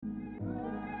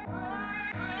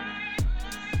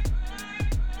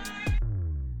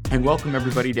And welcome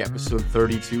everybody to episode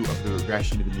 32 of the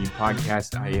Regression to the Mean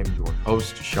podcast. I am your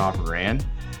host, Sean Moran.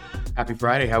 Happy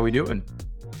Friday. How we doing?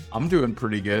 I'm doing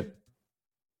pretty good.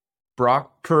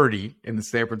 Brock Purdy and the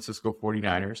San Francisco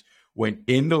 49ers went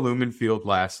into Lumen Field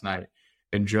last night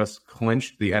and just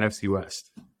clinched the NFC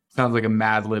West. Sounds like a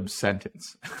Mad Lib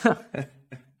sentence.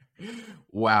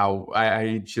 Wow.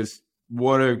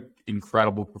 What an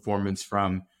incredible performance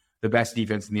from the best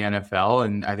defense in the NFL,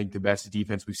 and I think the best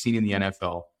defense we've seen in the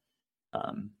NFL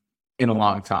in a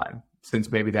long time, since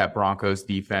maybe that Broncos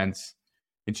defense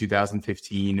in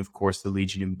 2015, of course, the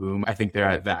Legion and Boom. I think they're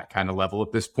at that kind of level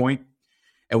at this point.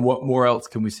 And what more else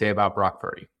can we say about Brock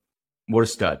Purdy? What a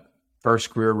stud.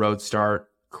 First career road start,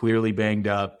 clearly banged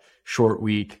up, short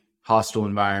week, hostile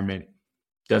environment,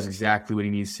 does exactly what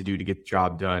he needs to do to get the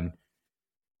job done.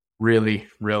 Really,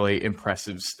 really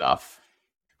impressive stuff.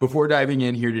 Before diving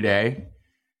in here today,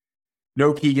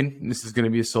 no Keegan. This is going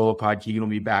to be a solo pod. Keegan will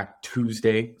be back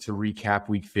Tuesday to recap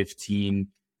week 15.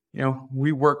 You know,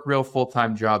 we work real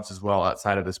full-time jobs as well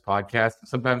outside of this podcast.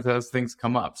 Sometimes those things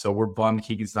come up. So we're bummed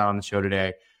Keegan's not on the show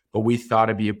today, but we thought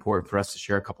it'd be important for us to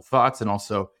share a couple thoughts and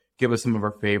also give us some of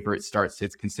our favorite start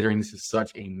sits, considering this is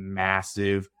such a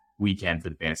massive weekend for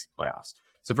the fantasy playoffs.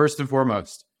 So first and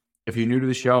foremost, if you're new to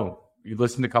the show, you've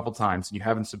listened a couple times and you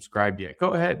haven't subscribed yet,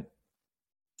 go ahead.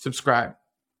 Subscribe.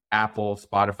 Apple,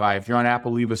 Spotify. If you're on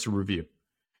Apple, leave us a review.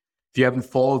 If you haven't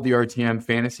followed the RTM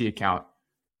Fantasy account,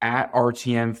 at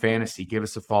RTM Fantasy, give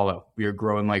us a follow. We are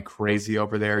growing like crazy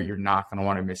over there. You're not going to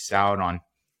want to miss out on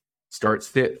start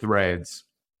sit threads,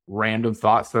 random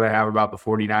thoughts that I have about the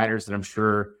 49ers that I'm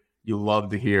sure you love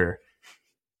to hear.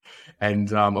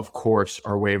 And of course,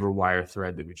 our waiver wire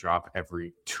thread that we drop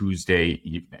every Tuesday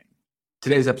evening.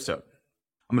 Today's episode,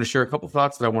 I'm going to share a couple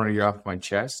thoughts that I want to get off my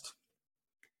chest.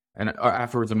 And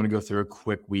afterwards, I'm going to go through a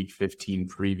quick week 15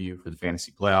 preview for the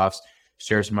fantasy playoffs,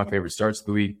 share some of my favorite starts of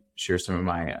the week, share some of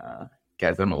my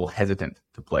guys that I'm a little hesitant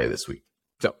to play this week.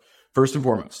 So first and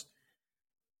foremost,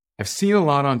 I've seen a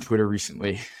lot on Twitter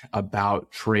recently about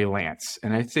Trey Lance,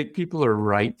 and I think people are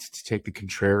right to take the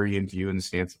contrarian view in the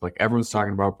stance of like everyone's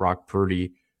talking about Brock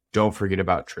Purdy. Don't forget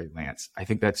about Trey Lance. I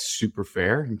think that's super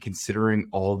fair, and considering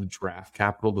all the draft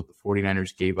capital that the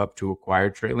 49ers gave up to acquire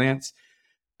Trey Lance,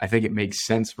 I think it makes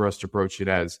sense for us to approach it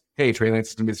as, hey, Trey Lance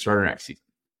is going to be the starter next season.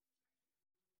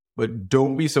 But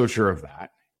don't be so sure of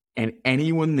that. And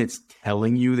anyone that's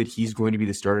telling you that he's going to be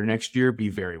the starter next year, be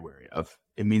very wary of.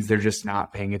 It means they're just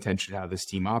not paying attention to how this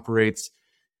team operates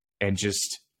and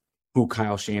just who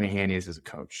Kyle Shanahan is as a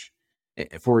coach.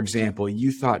 For example,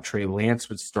 you thought Trey Lance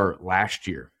would start last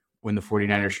year when the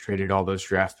 49ers traded all those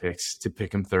draft picks to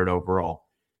pick him third overall.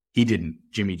 He didn't.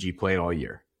 Jimmy G played all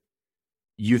year.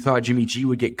 You thought Jimmy G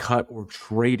would get cut or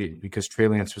traded because Trey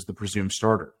Lance was the presumed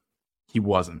starter. He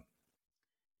wasn't.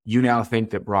 You now think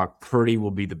that Brock Purdy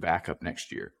will be the backup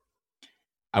next year.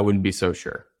 I wouldn't be so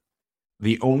sure.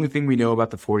 The only thing we know about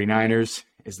the 49ers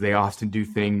is they often do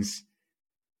things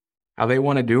how they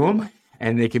want to do them,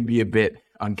 and they can be a bit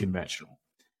unconventional.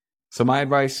 So my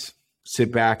advice,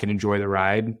 sit back and enjoy the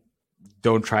ride.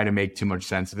 Don't try to make too much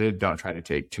sense of it. Don't try to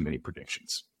take too many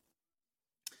predictions.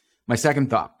 My second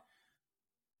thought.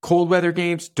 Cold weather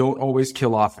games don't always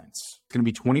kill offense. It's going to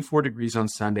be 24 degrees on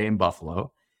Sunday in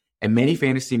Buffalo, and many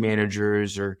fantasy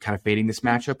managers are kind of fading this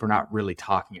matchup or not really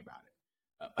talking about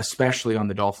it, especially on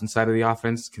the Dolphins side of the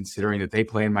offense, considering that they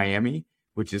play in Miami,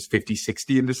 which is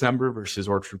 50-60 in December, versus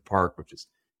Orchard Park, which is,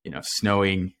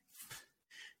 snowing,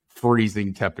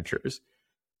 freezing temperatures.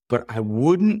 But I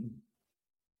wouldn't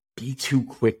be too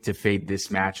quick to fade this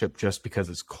matchup just because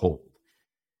it's cold.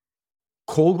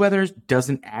 Cold weather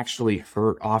doesn't actually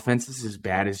hurt offenses as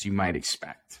bad as you might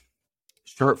expect.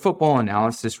 Sharp Football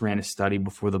Analysis ran a study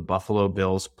before the Buffalo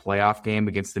Bills playoff game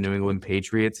against the New England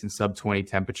Patriots in sub-20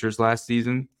 temperatures last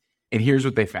season, and here's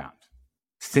what they found.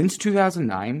 Since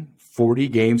 2009, 40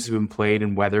 games have been played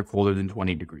in weather colder than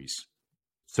 20 degrees.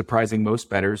 Surprising most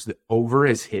bettors, the over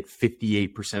has hit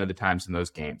 58% of the times in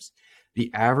those games.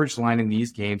 The average line in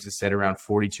these games is set around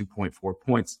 42.4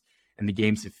 points, and the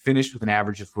games have finished with an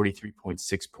average of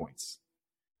 43.6 points.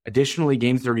 Additionally,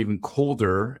 games that are even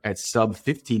colder at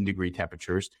sub-15 degree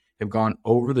temperatures have gone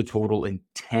over the total in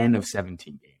 10 of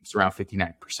 17 games, around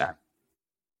 59%.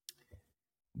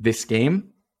 This game,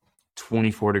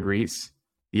 24 degrees.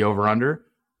 The over-under,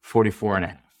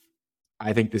 44.5.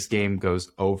 I think this game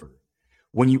goes over.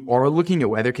 When you are looking at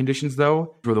weather conditions,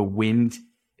 though, where the wind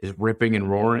is ripping and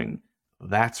roaring,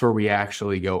 that's where we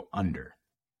actually go under.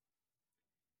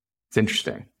 It's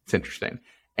interesting.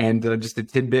 And just a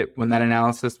tidbit, when that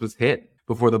analysis was hit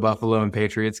before the Buffalo and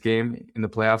Patriots game in the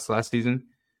playoffs last season,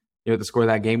 you know what the score of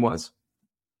that game was?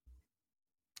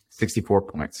 64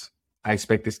 points. I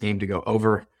expect this game to go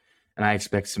over, and I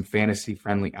expect some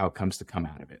fantasy-friendly outcomes to come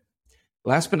out of it.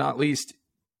 Last but not least,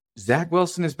 Zach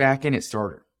Wilson is back in at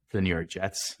starter for the New York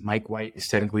Jets. Mike White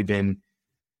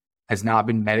has not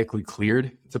been medically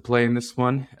cleared to play in this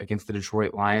one against the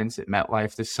Detroit Lions at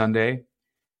MetLife this Sunday.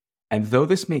 And though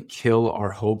this may kill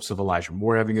our hopes of Elijah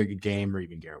Moore having a good game or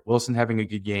even Garrett Wilson having a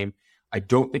good game, I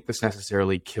don't think this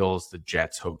necessarily kills the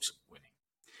Jets' hopes of winning.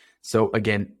 So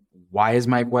again, why is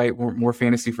Mike White more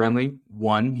fantasy friendly?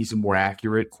 One, he's a more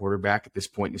accurate quarterback at this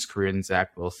point in his career than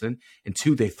Zach Wilson. And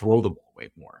two, they throw the ball way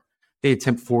more. They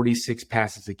attempt 46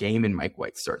 passes a game in Mike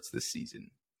White starts this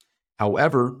season.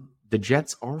 However, the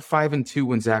Jets are 5-2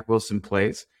 when Zach Wilson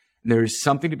plays. And there is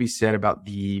something to be said about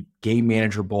the game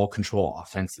manager ball control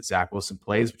offense that Zach Wilson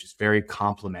plays, which is very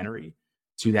complementary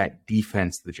to that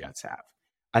defense the Jets have.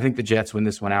 I think the Jets win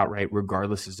this one outright,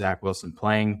 regardless of Zach Wilson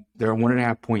playing. They're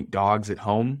 1.5-point dogs at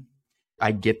home.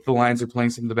 I get the Lions are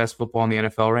playing some of the best football in the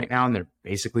NFL right now, and they're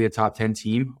basically a top 10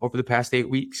 team over the past 8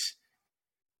 weeks.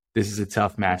 This is a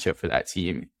tough matchup for that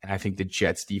team, and I think the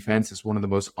Jets defense is one of the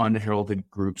most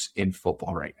unheralded groups in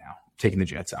football right now. I'm taking the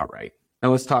Jets outright. Now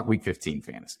let's talk Week 15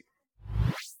 fantasy.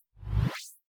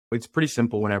 It's pretty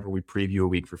simple whenever we preview a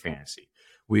week for fantasy.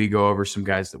 We go over some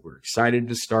guys that we're excited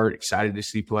to start, excited to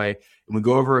see play, and we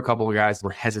go over a couple of guys that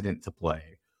we're hesitant to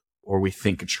play or we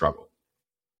think could struggle.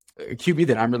 A QB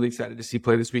that I'm really excited to see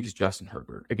play this week is Justin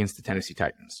Herbert against the Tennessee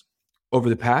Titans. Over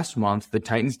the past month, the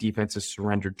Titans defense has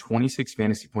surrendered 26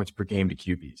 fantasy points per game to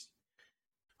QBs.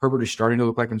 Herbert is starting to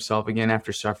look like himself again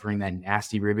after suffering that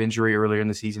nasty rib injury earlier in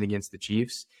the season against the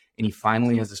Chiefs, and he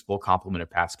finally has his full complement of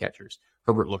pass catchers.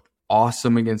 Herbert looked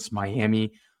awesome against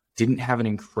Miami, didn't have an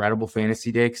incredible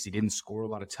fantasy day because he didn't score a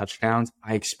lot of touchdowns.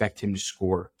 I expect him to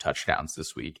score touchdowns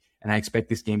this week, and I expect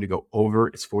this game to go over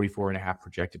its 44.5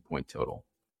 projected point total.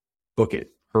 Book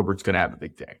it. Herbert's going to have a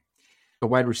big day. The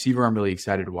wide receiver I'm really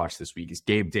excited to watch this week is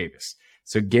Gabe Davis.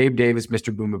 So Gabe Davis,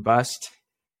 Mr. Boomer Bust,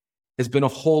 has been a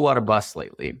whole lot of busts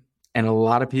lately. And a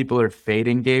lot of people are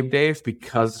fading Gabe Davis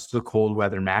because it's the cold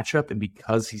weather matchup and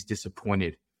because he's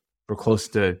disappointed for close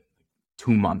to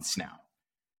 2 months now.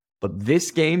 But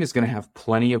this game is going to have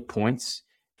plenty of points.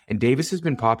 And Davis has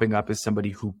been popping up as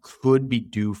somebody who could be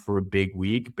due for a big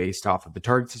week based off of the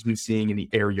targets he's been seeing and the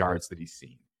air yards that he's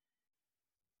seen.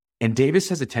 And Davis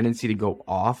has a tendency to go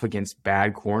off against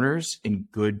bad corners in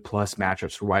good plus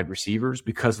matchups for wide receivers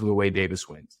because of the way Davis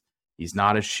wins. He's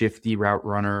not a shifty route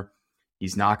runner.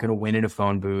 He's not going to win in a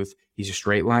phone booth. He's a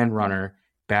straight line runner.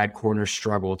 Bad corners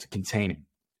struggle to contain him.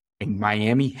 And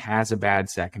Miami has a bad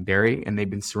secondary, and they've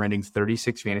been surrendering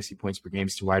 36 fantasy points per game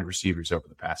to wide receivers over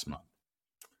the past month.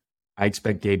 I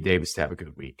expect Gabe Davis to have a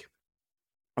good week.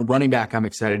 A running back I'm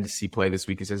excited to see play this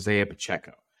week is Isaiah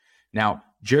Pacheco. Now,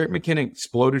 Jerick McKinnon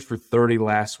exploded for 30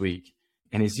 last week,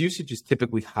 and his usage is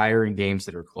typically higher in games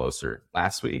that are closer.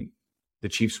 Last week, the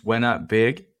Chiefs went up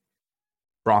big.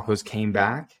 Broncos came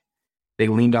back. They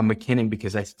leaned on McKinnon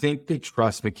because I think they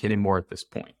trust McKinnon more at this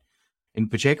point. And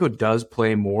Pacheco does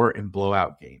play more in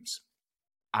blowout games.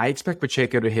 I expect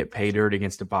Pacheco to hit pay dirt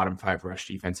against a bottom 5 rush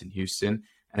defense in Houston,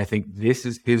 and I think this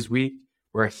is his week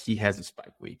where he has a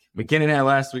spike week. McKinnon had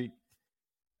last week.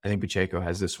 I think Pacheco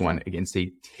has this one against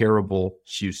a terrible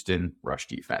Houston rush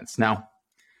defense. Now,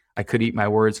 I could eat my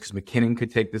words because McKinnon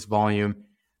could take this volume,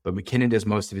 but McKinnon does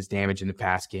most of his damage in the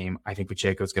pass game. I think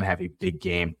Pacheco is going to have a big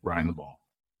game running the ball.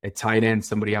 At tight end,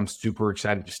 somebody I'm super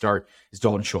excited to start is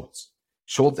Dalton Schultz.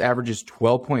 Schultz averages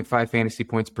 12.5 fantasy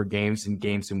points per game in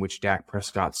games in which Dak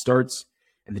Prescott starts,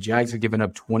 and the Jags have given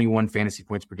up 21 fantasy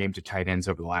points per game to tight ends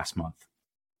over the last month.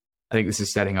 I think this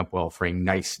is setting up well for a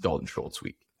nice Dalton Schultz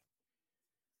week.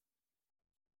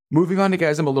 Moving on to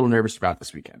guys I'm a little nervous about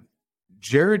this weekend.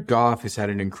 Jared Goff has had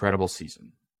an incredible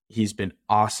season. He's been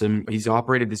awesome. He's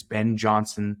operated this Ben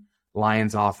Johnson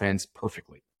Lions offense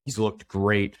perfectly. He's looked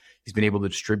great. He's been able to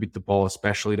distribute the ball,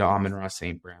 especially to Amon-Ra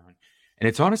St. Brown. And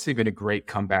it's honestly been a great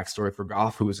comeback story for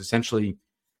Goff, who was essentially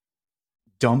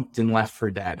dumped and left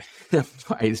for dead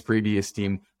by his previous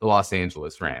team, the Los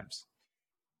Angeles Rams.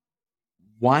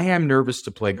 Why I'm nervous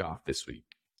to play Goff this week.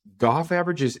 Goff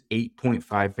averages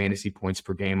 8.5 fantasy points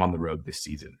per game on the road this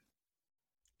season.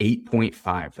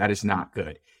 8.5. That is not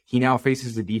good. He now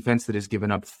faces a defense that has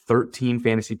given up 13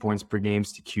 fantasy points per game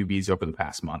to QBs over the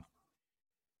past month.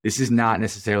 This is not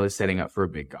necessarily setting up for a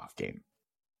big Goff game.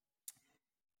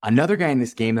 Another guy in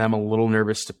this game that I'm a little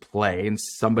nervous to play and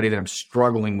somebody that I'm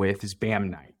struggling with is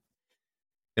Bam Knight.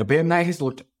 Now, Bam Knight has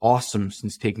looked awesome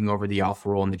since taking over the alpha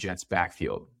role in the Jets'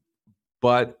 backfield.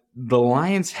 But the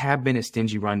Lions have been a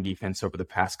stingy run defense over the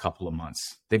past couple of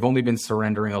months. They've only been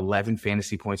surrendering 11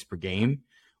 fantasy points per game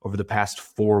over the past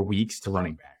 4 weeks to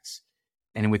running backs.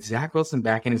 And with Zach Wilson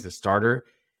back in as the starter,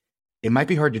 it might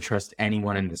be hard to trust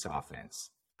anyone in this offense.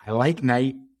 I like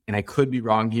Knight, and I could be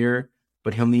wrong here,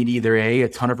 but he'll need either a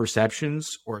ton of receptions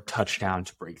or a touchdown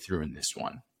to break through in this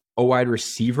one. A wide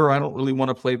receiver I don't really want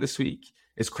to play this week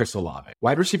is Chris Olave.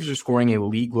 Wide receivers are scoring a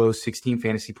league-low 16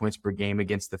 fantasy points per game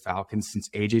against the Falcons since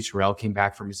A.J. Terrell came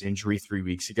back from his injury 3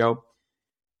 weeks ago.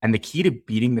 And the key to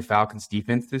beating the Falcons'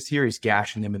 defense this year is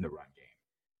gashing them in the run game.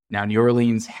 Now, New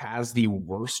Orleans has the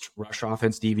worst rush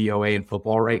offense DVOA in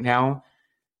football right now,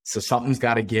 so something's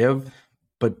got to give.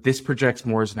 But this projects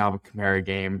more as an Alvin Kamara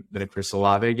game than a Chris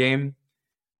Olave game.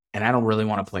 And I don't really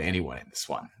want to play anyone in this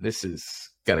one. This is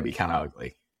going to be kind of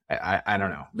ugly. I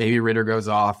don't know. Maybe Ritter goes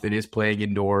off. It is playing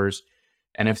indoors.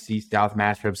 NFC South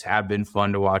matchups have been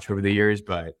fun to watch over the years,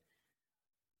 but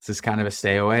this is kind of a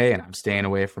stay away, and I'm staying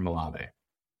away from Olave.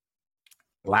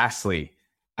 Lastly,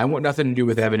 I want nothing to do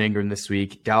with Evan Ingram this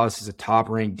week. Dallas is a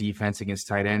top-ranked defense against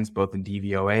tight ends, both in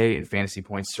DVOA and fantasy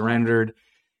points surrendered.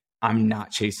 I'm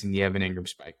not chasing the Evan Ingram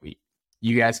spike week.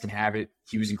 You guys can have it.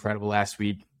 He was incredible last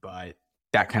week, but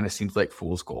that kind of seems like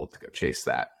fool's gold to go chase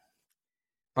that.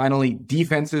 Finally,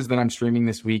 defenses that I'm streaming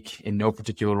this week in no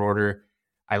particular order.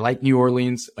 I like New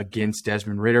Orleans against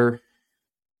Desmond Ritter.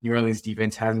 New Orleans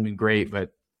defense hasn't been great,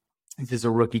 but this is a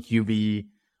rookie QB.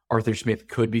 Arthur Smith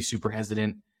could be super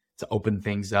hesitant to open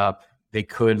things up. They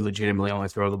could legitimately only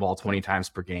throw the ball 20 times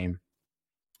per game.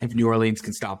 If New Orleans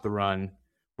can stop the run,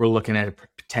 we're looking at a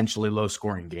potentially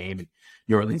low-scoring game, and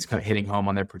New Orleans kind of hitting home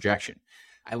on their projection.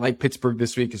 I like Pittsburgh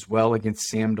this week as well against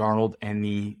Sam Darnold and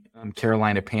the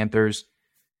Carolina Panthers.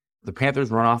 The Panthers'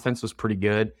 run offense was pretty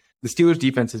good. The Steelers'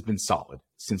 defense has been solid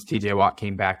since TJ Watt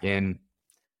came back in.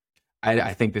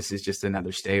 I think this is just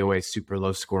another stay-away, super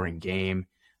low-scoring game.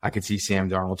 I could see Sam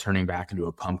Darnold turning back into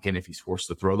a pumpkin if he's forced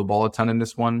to throw the ball a ton in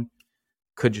this one.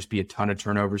 Could just be a ton of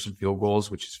turnovers and field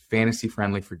goals, which is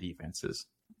fantasy-friendly for defenses.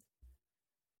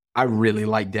 I really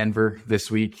like Denver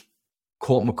this week.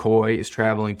 Colt McCoy is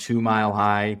traveling 2 Mile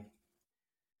High.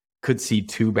 Could see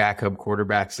 2 backup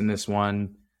quarterbacks in this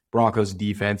one. Broncos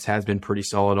defense has been pretty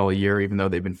solid all year, even though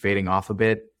they've been fading off a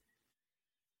bit.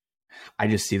 I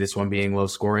just see this one being low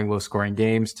scoring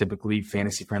games, typically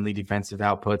fantasy-friendly defensive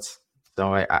outputs.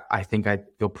 So I think I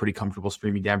feel pretty comfortable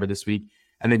streaming Denver this week.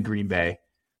 And then Green Bay.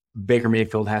 Baker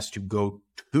Mayfield has to go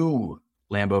to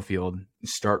Lambeau Field and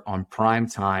start on prime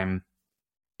time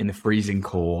in the freezing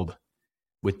cold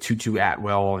with Tutu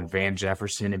Atwell and Van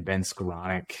Jefferson and Ben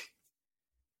Skoranek.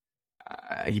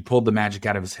 He pulled the magic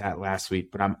out of his hat last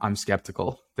week, but I'm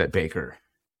skeptical that Baker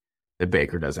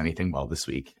does anything well this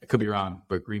week. I could be wrong,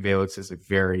 but Green Bay looks as a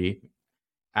very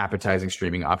appetizing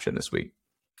streaming option this week.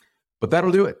 But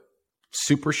that'll do it.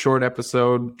 Super short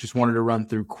episode. Just wanted to run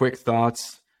through quick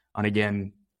thoughts on,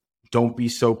 again, don't be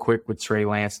so quick with Trey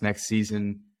Lance next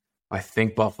season. I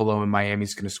think Buffalo and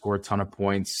Miami's going to score a ton of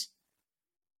points.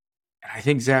 And I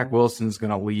think Zach Wilson's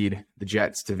going to lead the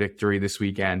Jets to victory this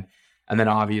weekend. And then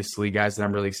obviously, guys that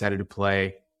I'm really excited to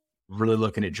play, really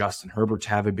looking at Justin Herbert to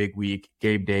have a big week,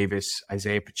 Gabe Davis,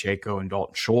 Isaiah Pacheco, and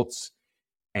Dalton Schultz.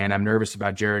 And I'm nervous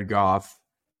about Jared Goff,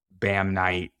 Bam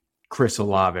Knight, Chris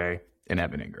Olave, and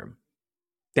Evan Ingram.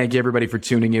 Thank you, everybody, for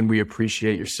tuning in. We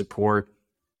appreciate your support.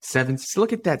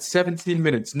 Look at that, 17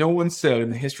 minutes. No one said in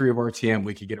the history of RTM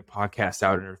we could get a podcast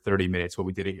out in under 30 minutes. What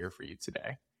we did it here for you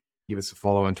today. Give us a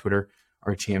follow on Twitter,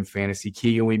 RTM Fantasy.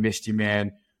 Keegan, we missed you,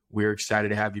 man. We're excited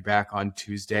to have you back on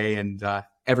Tuesday. And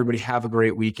everybody have a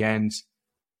great weekend.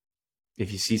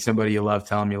 If you see somebody you love,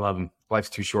 tell them you love them. Life's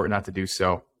too short not to do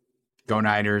so. Go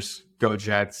Niners. Go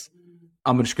Jets.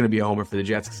 I'm just going to be a homer for the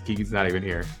Jets because Keegan's not even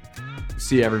here.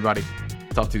 See you, everybody.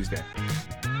 Till Tuesday.